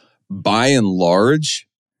 By and large,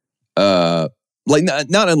 like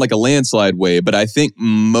not in like a landslide way, but I think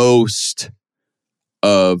most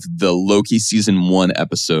of the Loki season 1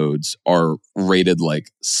 episodes are rated like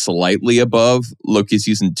slightly above Loki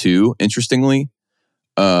season 2. Interestingly,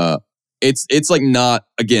 it's like not,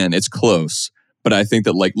 again, it's close, but I think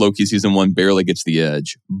that like Loki season 1 barely gets the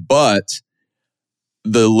edge. But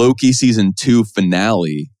the Loki season 2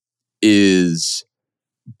 finale is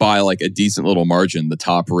by like a decent little margin the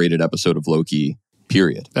top rated episode of Loki.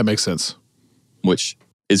 Period. That makes sense. Which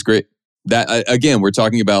is great. That again, we're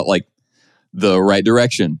talking about like the right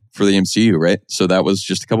direction for the MCU, right? So that was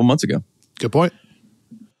just a couple months ago. Good point.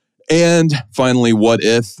 And finally, What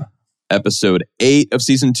If? Episode 8 of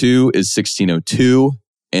season 2 is 1602.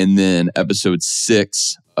 And then episode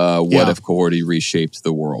 6, What If Cohorty Reshaped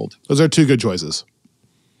the World? Those are 2 good choices.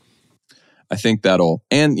 I think that'll,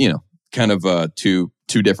 and kind of two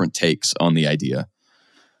different takes on the idea.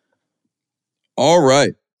 All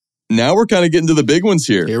right. Now we're kind of getting to the big ones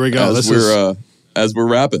here. Here we go. As we're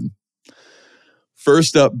wrapping.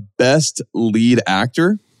 First up, Best Lead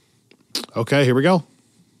Actor. Okay, here we go.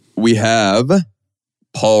 We have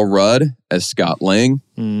Paul Rudd as Scott Lang.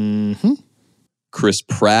 Mm-hmm. Chris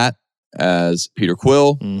Pratt as Peter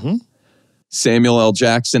Quill. Mm-hmm. Samuel L.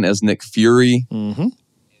 Jackson as Nick Fury. Mm-hmm.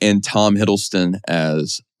 And Tom Hiddleston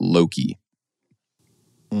as Loki.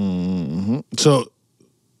 Mm-hmm. So,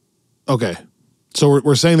 okay. So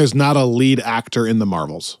we're saying there's not a lead actor in the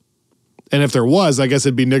Marvels. And if there was, I guess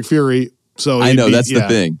it'd be Nick Fury. So I know, that's the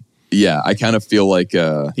thing. Yeah, I kind of feel like...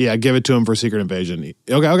 yeah, give it to him for Secret Invasion.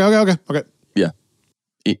 Okay. Yeah.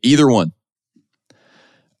 Either one.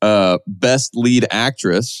 Best Lead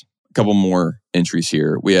Actress. A couple more entries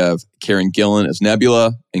here. We have Karen Gillan as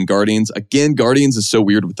Nebula in Guardians. Again, Guardians is so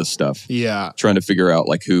weird with this stuff. Yeah. Trying to figure out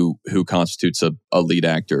like who constitutes a lead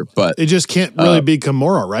actor. But it just can't really be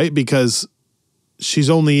Gamora, right? Because she's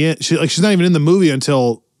only in... she's not even in the movie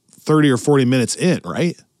until 30 or 40 minutes in,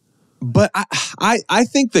 right? But I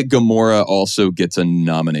think that Gamora also gets a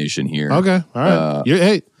nomination here. Okay, all right.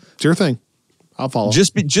 Hey, it's your thing. I'll follow.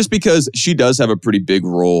 Just because she does have a pretty big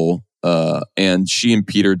role, and she and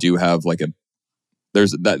Peter do have like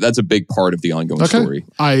that's a big part of the ongoing story.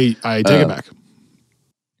 I take it back.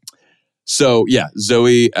 So yeah,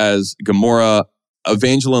 Zoe as Gamora,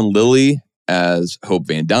 Evangeline Lilly as Hope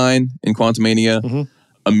Van Dyne in Quantumania. Mm-hmm.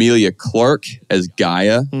 Amelia Clark as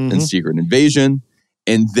Gaia in Secret Invasion.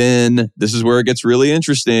 And then this is where it gets really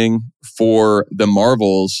interesting for the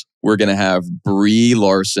Marvels. We're going to have Brie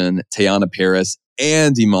Larson, Teyana Paris,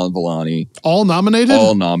 and Iman Vellani. All nominated?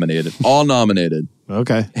 All nominated. All nominated.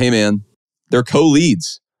 Okay. Hey, man. They're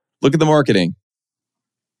co-leads. Look at the marketing.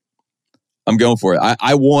 I'm going for it.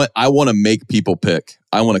 I want to make people pick.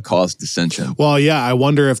 I want to cause dissension. Well, yeah, I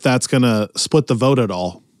wonder if that's going to split the vote at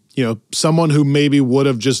all. You know, someone who maybe would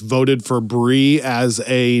have just voted for Brie as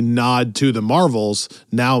a nod to the Marvels,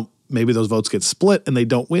 now maybe those votes get split and they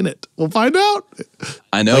don't win it. We'll find out.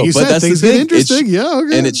 I know, like you but said, that's things the thing. get interesting. Yeah,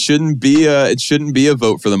 okay. And it shouldn't be a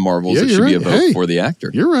vote for the Marvels. Yeah, it should right. be a vote for the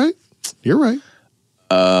actor. You're right. You're right.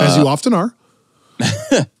 As you often are.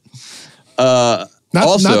 Not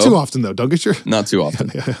too often though. Don't get your not too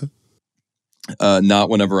often. Not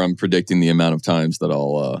whenever I'm predicting the amount of times that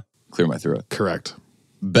I'll clear my throat. Correct.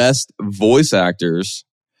 Best voice actors.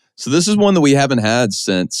 So this is one that we haven't had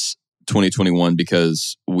since 2021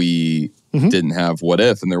 because we didn't have What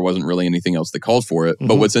If and there wasn't really anything else that called for it.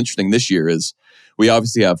 But what's interesting this year is we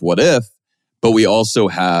obviously have What If, but we also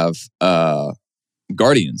have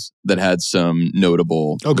Guardians that had some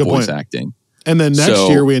notable voice acting. And then next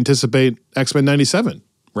year we anticipate X-Men 97,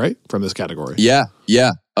 right? From this category. Yeah.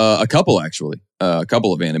 A couple actually. A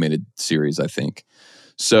couple of animated series, I think.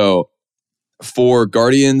 So for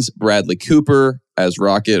Guardians, Bradley Cooper as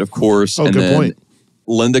Rocket, of course. Oh, and good then point.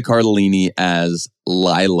 Linda Cardellini as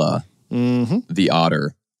Lila, the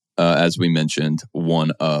otter, as we mentioned,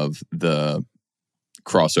 one of the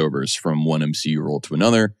crossovers from one MCU role to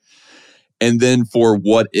another. And then for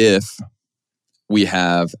What If, we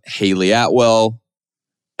have Haley Atwell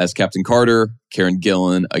as Captain Carter, Karen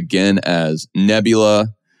Gillan again as Nebula,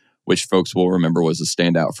 which folks will remember was a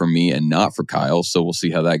standout for me and not for Kyle. So we'll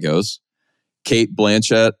see how that goes. Kate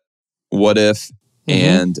Blanchett, What If,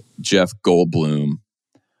 and Jeff Goldblum.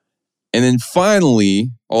 And then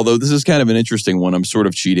finally, although this is kind of an interesting one, I'm sort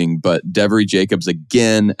of cheating, but Devery Jacobs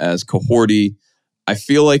again as Kahorti. I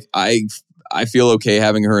feel like I feel okay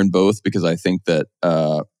having her in both because I think that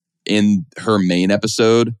in her main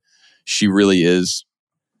episode, she really is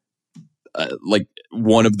like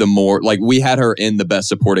one of the more, like we had her in the best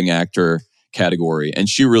supporting actor category and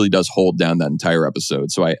she really does hold down that entire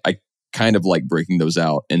episode. So I kind of like breaking those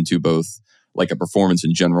out into both like a performance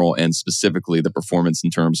in general and specifically the performance in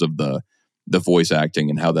terms of the voice acting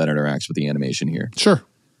and how that interacts with the animation here. Sure.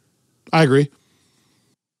 I agree.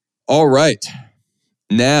 All right.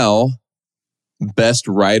 Now, best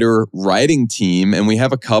writer writing team. And we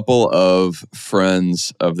have a couple of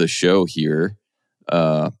friends of the show here.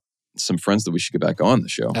 Some friends that we should get back on the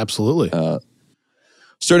show. Absolutely.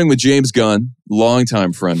 Starting with James Gunn,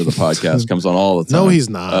 longtime friend of the podcast, comes on all the time. No, he's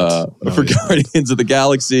not. For Guardians of the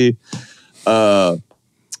Galaxy.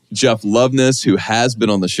 Jeff Loveness, who has been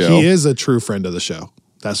on the show. He is a true friend of the show.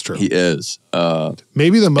 That's true. He is.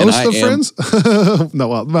 Maybe the most of friends. No,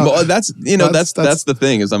 well, that's the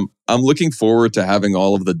thing is I'm looking forward to having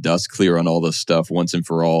all of the dust clear on all this stuff once and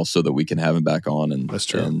for all, so that we can have him back on and that's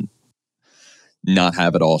true. And not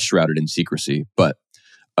have it all shrouded in secrecy. But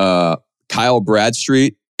Kyle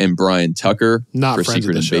Bradstreet and Brian Tucker not for friends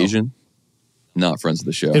Secret of the Invasion. Show. Not friends of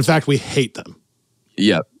the show. In fact, we hate them.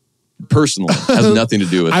 Yeah. Personally, has nothing to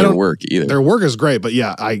do with their work either. Their work is great, but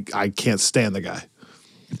yeah, I can't stand the guy.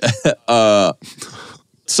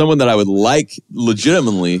 Someone that I would like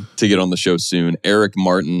legitimately to get on the show soon, Eric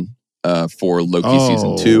Martin for Loki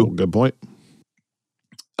season 2. Good point.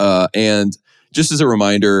 And just as a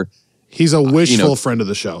reminder, he's a wishful friend of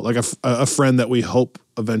the show, like a friend that we hope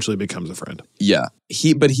eventually becomes a friend. Yeah,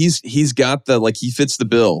 he's got he fits the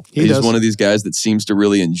bill. He's does. One of these guys that seems to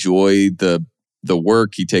really enjoy the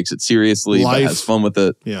work. He takes it seriously, but has fun with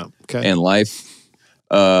it. Yeah, okay. And life.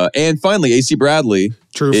 And finally, AC Bradley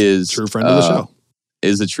is true friend of the show.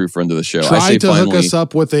 Is a true friend of the show. Tried to hook us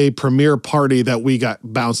up with a premiere party that we got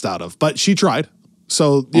bounced out of, but she tried.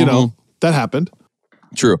 So, you know, that happened.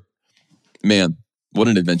 True. Man, what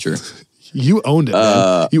an adventure. You owned it,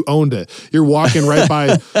 man. You owned it. You're walking right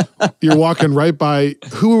by,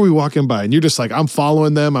 who are we walking by? And you're just like, I'm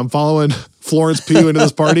following them. I'm following Florence Pugh into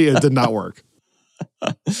this party. It did not work.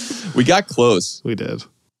 We got close. We did.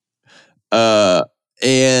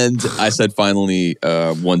 And I said finally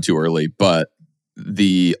one too early, but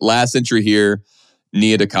the last entry here,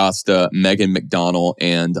 Nia DaCosta, Megan McDonnell,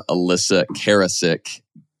 and Alyssa Karasik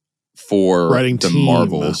for writing the team.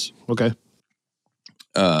 Marvels. Okay.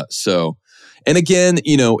 So, and again,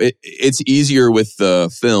 it's easier with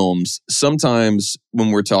the films. Sometimes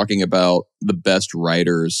when we're talking about the best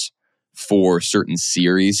writers for certain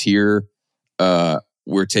series here.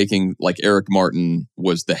 We're taking, like, Eric Martin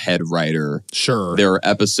was the head writer. Sure. There are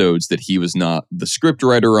episodes that he was not the script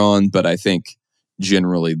writer on, but I think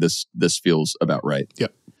generally this feels about right.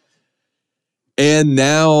 Yep. And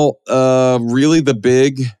now, really the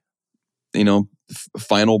big,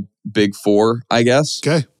 final big four, I guess.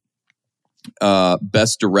 Okay.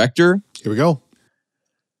 Best director. Here we go.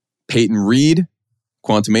 Peyton Reed,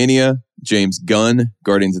 Quantumania. James Gunn,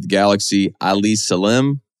 Guardians of the Galaxy. Ali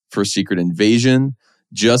Salim for Secret Invasion.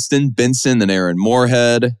 Justin Benson and Aaron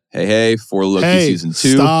Moorhead. Hey, for Loki Season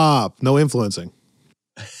 2. Stop. No influencing.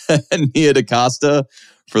 Nia DaCosta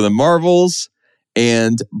for The Marvels.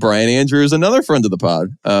 And Brian Andrews, another friend of the pod,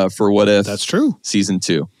 for What If. That's true. Season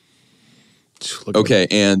 2. Look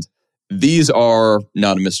and these are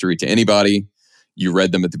not a mystery to anybody. You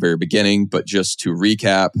read them at the very beginning, but just to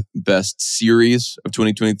recap, best series of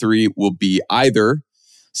 2023 will be either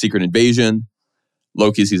Secret Invasion,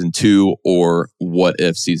 Loki Season 2, or What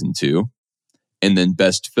If Season 2. And then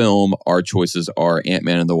best film, our choices are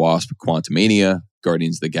Ant-Man and the Wasp, Quantumania,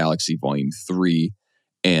 Guardians of the Galaxy Volume 3,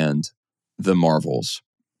 and The Marvels.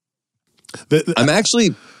 I'm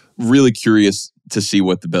actually really curious to see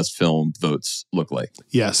what the best film votes look like.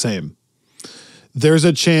 Yeah, same. There's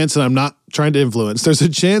a chance, and I'm not trying to influence, there's a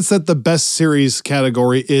chance that the best series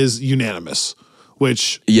category is unanimous,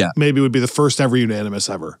 which maybe would be the first ever unanimous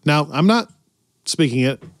ever. Now, I'm not speaking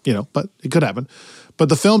it, but it could happen. But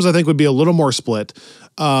the films, I think, would be a little more split.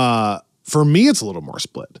 For me, it's a little more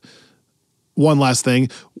split. One last thing.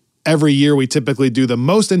 Every year, we typically do the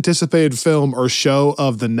most anticipated film or show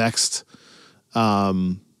of the next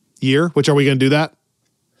year. Which, are we going to do that?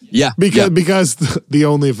 Yeah. Because the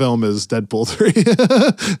only film is Deadpool 3.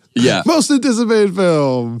 Yeah. Most anticipated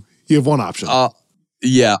film. You have one option.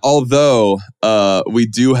 Yeah. Although we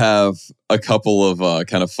do have a couple of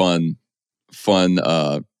kind of fun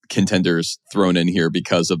contenders thrown in here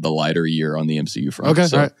because of the lighter year on the MCU front.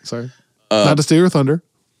 Okay. All right. Sorry. Not to steal your thunder.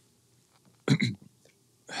 There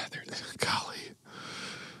it is. Golly.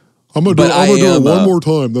 I'm going to do it one more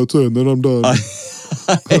time. That's it. And then I'm done. I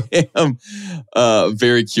am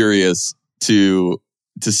very curious to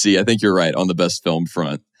see. I think you're right on the best film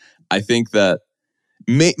front. I think that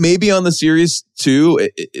maybe on the series too,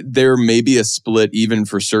 there may be a split even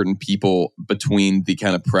for certain people between the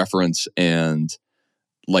kind of preference and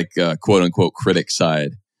like quote unquote critic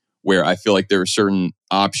side, where I feel like there are certain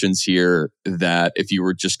options here that if you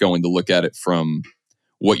were just going to look at it from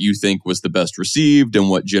what you think was the best received and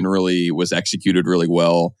what generally was executed really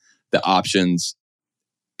well, the options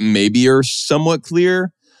maybe are somewhat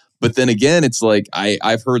clear. But then again, it's like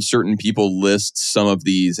I've heard certain people list some of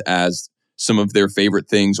these as some of their favorite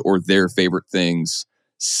things or their favorite things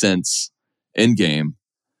since Endgame.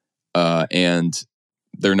 And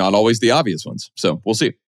they're not always the obvious ones. So we'll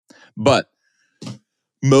see. But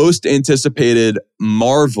most anticipated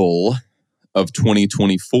Marvel of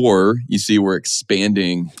 2024, you see we're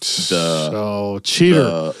expanding the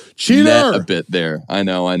cheater net a bit there. I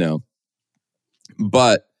know.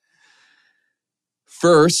 But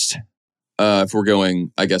first, if we're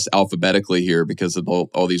going, I guess, alphabetically here, because of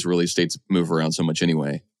all these release dates move around so much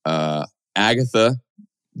anyway. Agatha,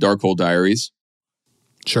 Darkhold Diaries.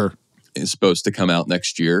 Sure. Is supposed to come out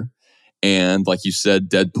next year. And like you said,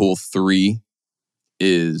 Deadpool 3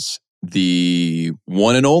 is the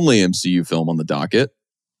one and only MCU film on the docket.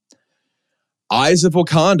 Eyes of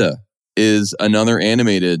Wakanda is another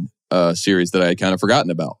animated series that I had kind of forgotten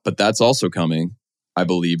about, but that's also coming, I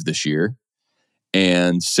believe, this year.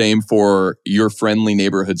 And same for Your Friendly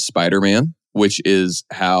Neighborhood Spider-Man, which is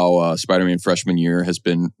how Spider-Man freshman year has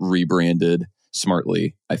been rebranded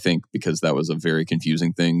smartly, I think, because that was a very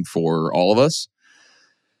confusing thing for all of us.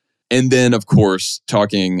 And then, of course,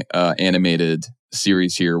 talking animated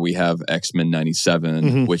series here, we have X-Men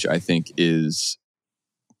 97, which I think is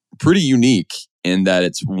pretty unique in that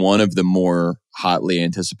it's one of the more hotly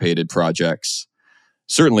anticipated projects,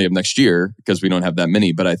 certainly of next year, because we don't have that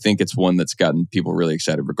many, but I think it's one that's gotten people really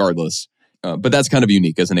excited regardless. But that's kind of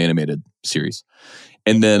unique as an animated series.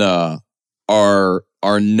 And then our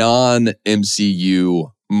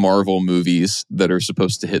non-MCU Marvel movies that are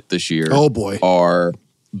supposed to hit this year are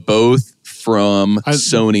both from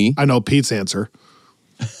Sony. I know Pete's answer.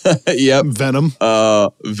 Yep. Venom.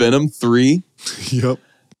 Venom 3. Yep.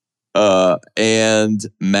 And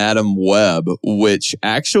Madam Web, which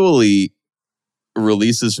actually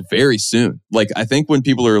releases very soon. Like, I think when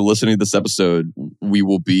people are listening to this episode, we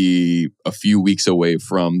will be a few weeks away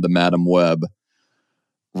from the Madam Web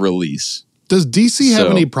release. Does DC have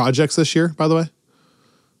any projects this year, by the way?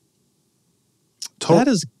 That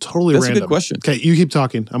is totally that's random. a good question. Okay, you keep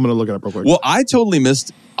talking. I'm going to look it up real quick. Well, I totally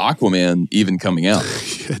missed Aquaman even coming out.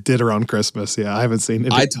 It did around Christmas. Yeah, I haven't seen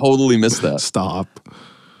it. I totally missed that. Stop.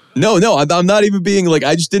 No, I'm not even being like,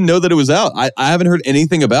 I just didn't know that it was out. I haven't heard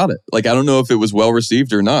anything about it. Like, I don't know if it was well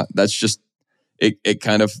received or not. That's just, it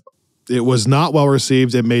kind of. It was not well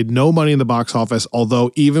received. It made no money in the box office,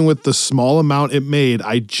 although even with the small amount it made,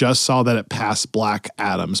 I just saw that it passed Black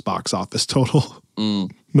Adam's box office total.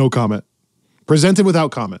 No comment. Presented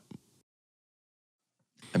without comment.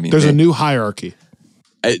 I mean, there's a new hierarchy.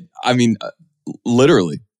 I mean,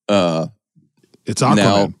 literally. It's Aquaman.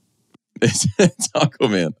 Now, it's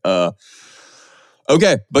Aquaman.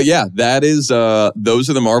 Okay, but yeah, that is those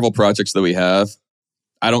are the Marvel projects that we have.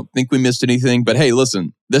 I don't think we missed anything, but hey,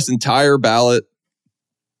 listen, this entire ballot,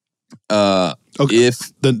 okay.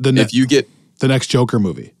 if you get the next Joker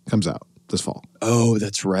movie comes out this fall. Oh,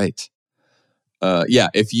 that's right. Yeah,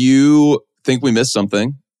 if you think we missed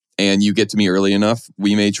something and you get to me early enough,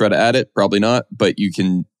 we may try to add it. Probably not, but you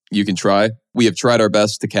can try. We have tried our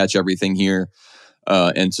best to catch everything here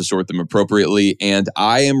and to sort them appropriately. And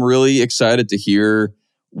I am really excited to hear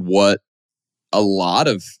what a lot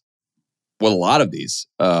of these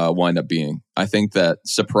wind up being. I think that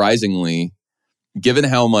surprisingly, given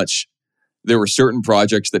how much there were certain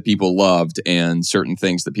projects that people loved and certain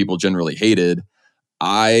things that people generally hated,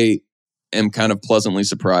 I am kind of pleasantly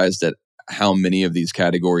surprised at how many of these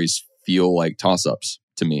categories feel like toss-ups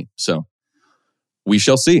to me. So we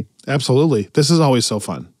shall see. Absolutely. This is always so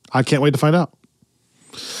fun. I can't wait to find out.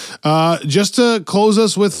 Just to close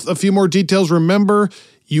us with a few more details, remember,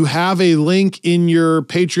 you have a link in your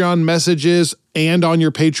Patreon messages and on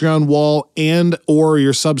your Patreon wall and or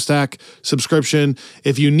your Substack subscription.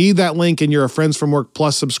 If you need that link and you're a Friends from Work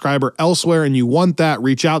Plus subscriber elsewhere and you want that,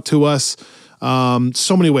 reach out to us.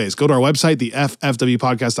 So many ways. Go to our website,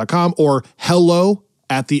 theffwpodcast.com, or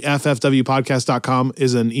hello@theffwpodcast.com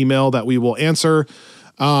is an email that we will answer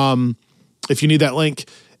if you need that link.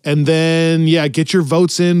 And then, yeah, get your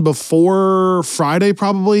votes in before Friday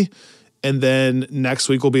probably. And then next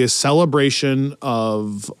week will be a celebration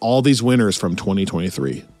of all these winners from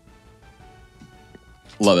 2023.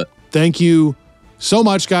 Love it. Thank you so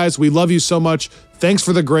much, guys. We love you so much. Thanks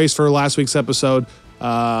for the grace for last week's episode.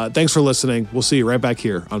 Thanks for listening. We'll see you right back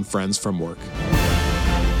here on Friends from Work.